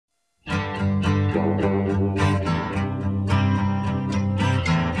I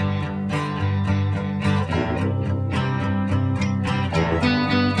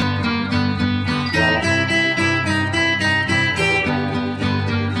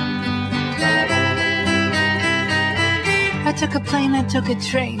took a plane, I took a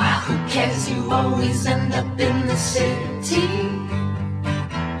train. Who cares, you always end up in the city.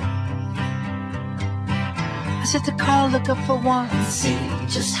 I set the car, look up for one. See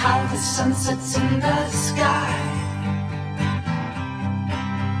just how the sun sets in the sky.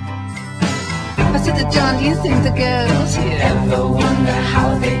 I said to John, do you think the girls here ever wonder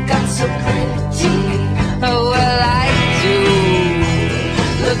how they got so pretty? Oh, well, I do.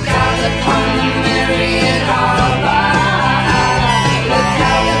 Look out upon the Myriad Harbour. Look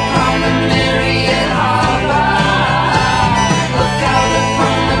out upon the Myriad Harbour. Look out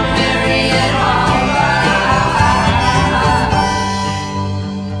upon the Myriad Harbour.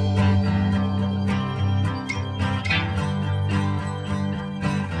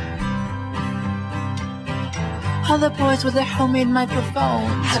 All the boys with their homemade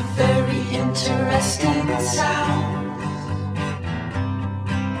microphones have very interesting sound.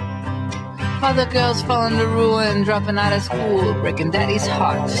 All the girls falling to ruin, dropping out of school, breaking daddy's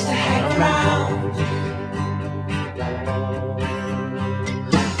heart just to hang around.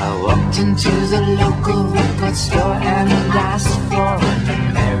 I walked into the local record store and asked for an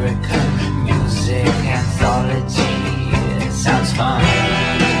American music anthology. It sounds fun.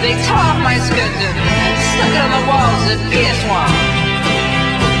 They tore off my skirt and stuck it on the walls at PS1.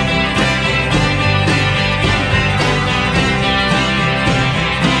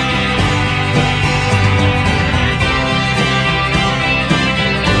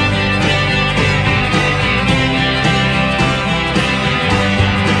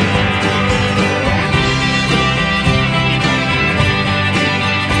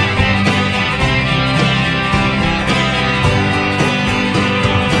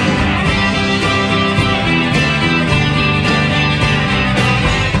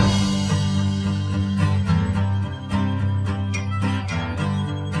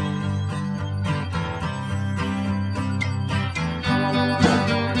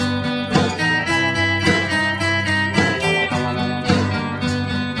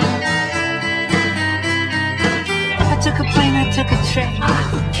 I took a plane, I took a train.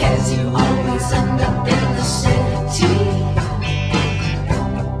 Who cares, you always end up in the city.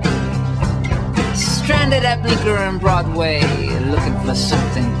 Stranded at Bleecker and Broadway, looking for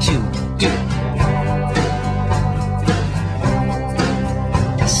something to do.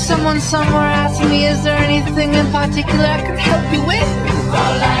 Someone somewhere asked me, is there anything in particular I could help you with?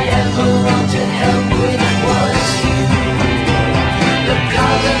 All I ever wanted help with was you. The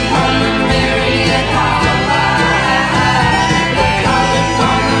color